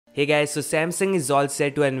Hey guys, so Samsung is all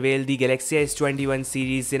set to unveil the Galaxy S21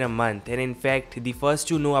 series in a month, and in fact, the first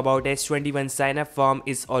to know about S21 sign-up form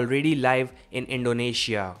is already live in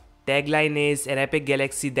Indonesia. Tagline is an epic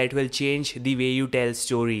galaxy that will change the way you tell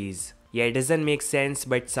stories. Yeah, it doesn't make sense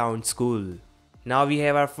but sounds cool. Now we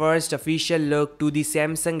have our first official look to the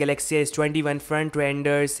Samsung Galaxy S21 front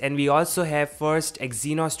renders, and we also have first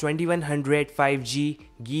Exynos 2100 5G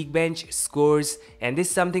Geekbench scores, and this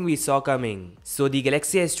is something we saw coming. So the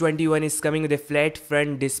Galaxy S21 is coming with a flat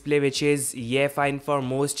front display, which is fine for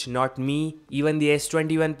most, not me. Even the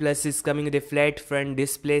S21 Plus is coming with a flat front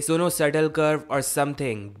display, so no subtle curve or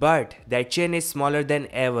something, but that chin is smaller than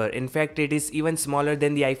ever. In fact, it is even smaller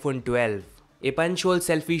than the iPhone 12. A punch hole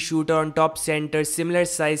selfie shooter on top center, similar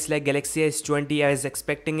size like Galaxy S20. I was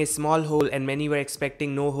expecting a small hole and many were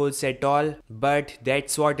expecting no holes at all, but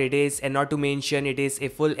that's what it is, and not to mention it is a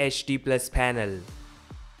full HD plus panel.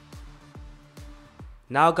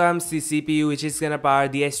 Now comes the CPU, which is gonna power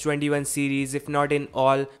the S21 series, if not in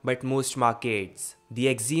all but most markets.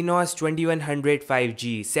 The Exynos 2100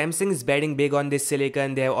 5G. Samsung is betting big on this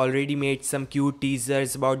silicon. They have already made some cute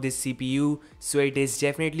teasers about this CPU, so it is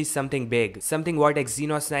definitely something big. Something what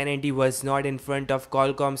Exynos 990 was not in front of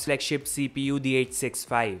Qualcomm's flagship CPU, the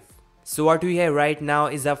 865. So what we have right now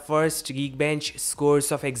is our first Geekbench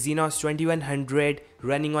scores of Exynos 2100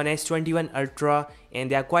 running on S21 Ultra, and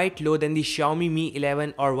they are quite low than the Xiaomi Mi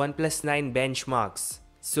 11 or OnePlus 9 benchmarks.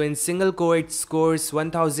 So in single core it scores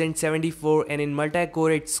 1074, and in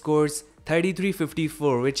multi-core it scores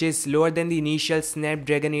 3354, which is lower than the initial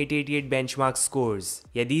Snapdragon 888 benchmark scores.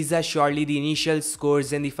 Yeah, these are surely the initial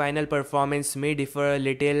scores, and the final performance may differ a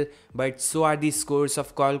little, but so are the scores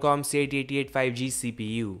of Qualcomm's 888 5G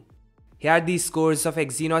CPU. Here are the scores of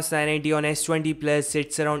Exynos 990 on S20 Plus.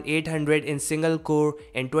 It's around 800 in single core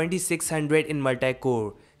and 2600 in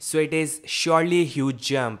multi-core. So it is surely a huge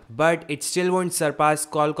jump, but it still won't surpass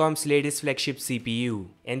Qualcomm's latest flagship CPU.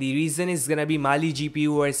 And the reason is gonna be Mali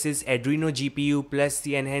GPU versus Adreno GPU plus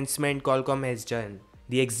the enhancement Qualcomm has done.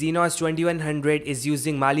 The Exynos 2100 is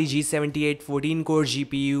using Mali G78 14-core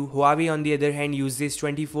GPU. Huawei on the other hand uses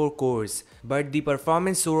 24 cores, but the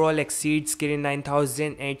performance overall exceeds Kirin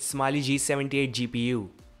 9000 and its Mali G78 GPU.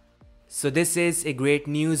 So this is a great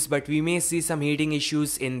news, but we may see some heating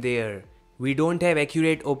issues in there. We don't have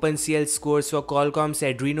accurate OpenCL scores for Qualcomm's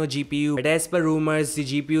Adreno GPU, but as per rumors, the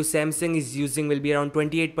GPU Samsung is using will be around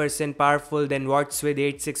 28% powerful than what's with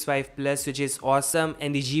 865 Plus, which is awesome,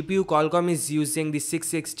 and the GPU Qualcomm is using, the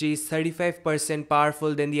 660, is 35%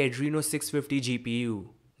 powerful than the Adreno 650 GPU.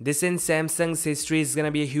 This in Samsung's history is gonna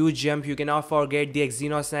be a huge jump. You cannot forget the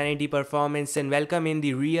Exynos 990 performance, and welcome in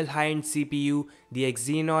the real high-end CPU, the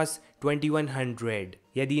Exynos 2100.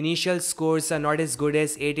 Yeah, the initial scores are not as good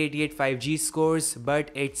as 888 5G scores, but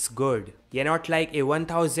it's good. Yeah, not like a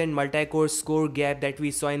 1000 multi-core score gap that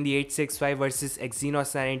we saw in the 865 versus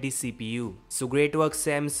Exynos 990 CPU. So great work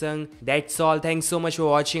Samsung. That's all. Thanks so much for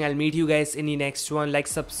watching. I'll meet you guys in the next one. Like,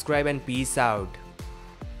 subscribe, and peace out.